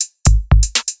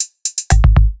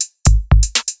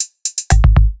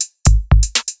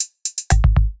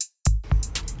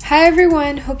Hi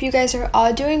everyone, hope you guys are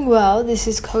all doing well. This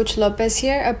is Coach Lopez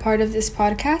here, a part of this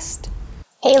podcast.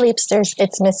 Hey Leapsters,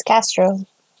 it's Miss Castro.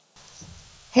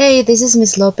 Hey, this is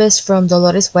Miss Lopez from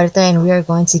Dolores Huerta, and we are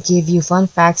going to give you fun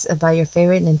facts about your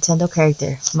favorite Nintendo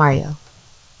character, Mario.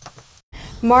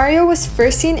 Mario was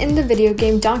first seen in the video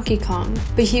game Donkey Kong,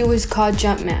 but he was called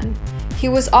Jumpman. He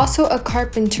was also a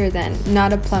carpenter then,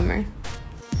 not a plumber.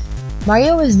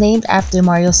 Mario was named after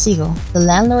Mario Siegel, the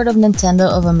landlord of Nintendo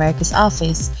of America's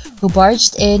office, who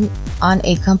barged in on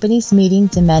a company's meeting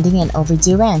demanding an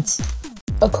overdue rent.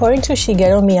 According to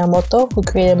Shigeru Miyamoto, who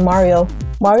created Mario,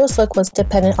 Mario's look was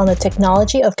dependent on the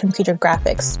technology of computer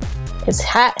graphics. His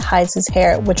hat hides his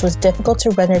hair, which was difficult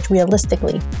to render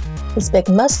realistically. His big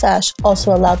mustache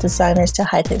also allowed designers to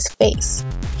hide his face.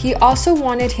 He also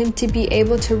wanted him to be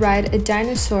able to ride a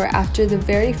dinosaur after the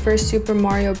very first Super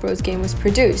Mario Bros. Game was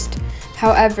produced.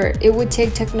 However, it would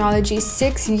take technology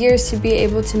 6 years to be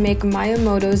able to make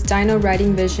Miyamoto's dino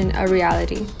riding vision a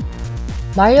reality.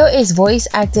 Mario is voice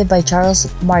acted by Charles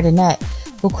Martinet,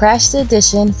 who crashed the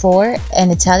edition for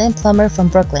an Italian plumber from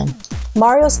Brooklyn.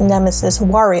 Mario's nemesis,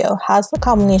 Wario, has the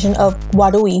combination of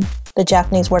Warui, the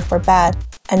Japanese word for bad,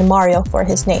 and Mario for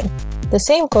his name. The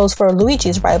same goes for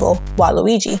Luigi's rival,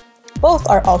 Waluigi. Both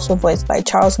are also voiced by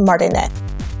Charles Martinet.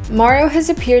 Mario has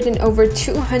appeared in over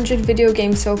 200 video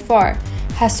games so far,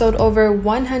 has sold over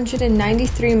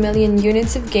 193 million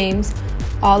units of games,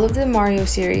 all of the Mario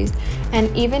series,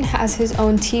 and even has his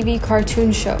own TV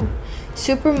cartoon show.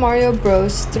 Super Mario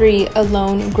Bros. 3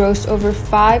 alone grossed over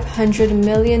 $500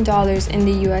 million in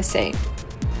the USA.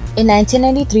 In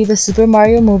 1993, the Super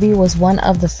Mario movie was one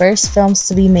of the first films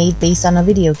to be made based on a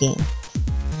video game.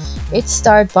 It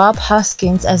starred Bob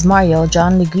Hoskins as Mario,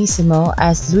 John Leguizamo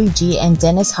as Luigi, and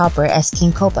Dennis Hopper as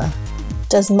King Koopa.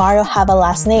 Does Mario have a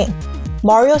last name?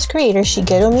 Mario's creator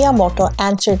Shigeru Miyamoto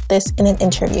answered this in an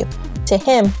interview. To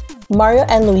him, Mario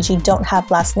and Luigi don't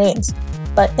have last names,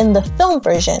 but in the film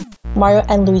version, Mario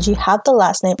and Luigi have the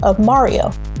last name of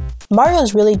Mario. Mario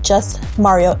is really just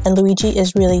Mario and Luigi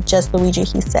is really just Luigi,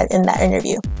 he said in that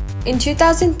interview. In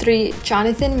 2003,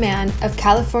 Jonathan Mann of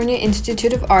California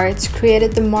Institute of Arts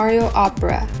created the Mario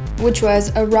Opera, which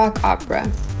was a rock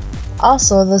opera.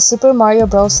 Also, the Super Mario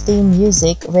Bros. Theme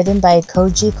music, written by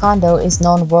Koji Kondo, is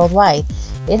known worldwide.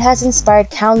 It has inspired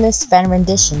countless fan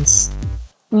renditions.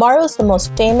 Mario is the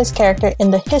most famous character in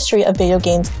the history of video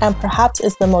games and perhaps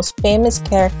is the most famous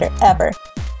character ever.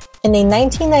 In a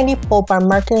 1990 poll by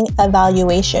Marketing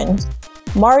Evaluations,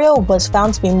 Mario was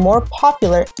found to be more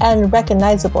popular and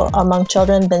recognizable among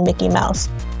children than Mickey Mouse.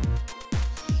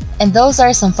 And those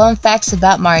are some fun facts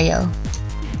about Mario.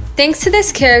 Thanks to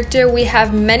this character, we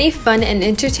have many fun and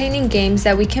entertaining games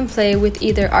that we can play with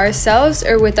either ourselves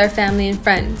or with our family and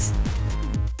friends.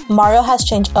 Mario has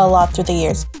changed a lot through the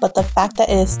years, but the fact that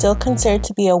it is still considered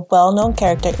to be a well-known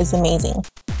character is amazing.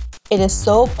 It is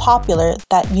so popular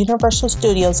that Universal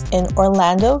Studios in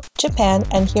Orlando, Japan,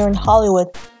 and here in Hollywood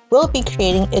will be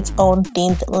creating its own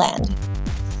themed land.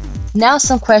 Now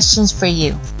some questions for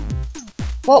you.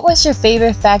 What was your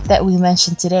favorite fact that we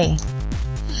mentioned today?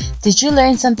 Did you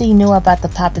learn something new about the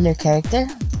popular character?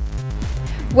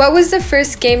 What was the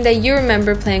first game that you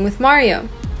remember playing with Mario?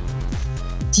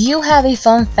 Do you have a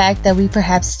fun fact that we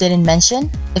perhaps didn't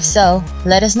mention? If so,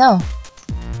 let us know.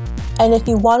 And if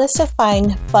you want us to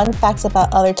find fun facts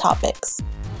about other topics.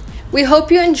 We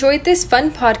hope you enjoyed this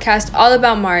fun podcast all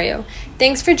about Mario.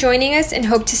 Thanks for joining us and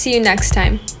hope to see you next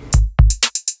time.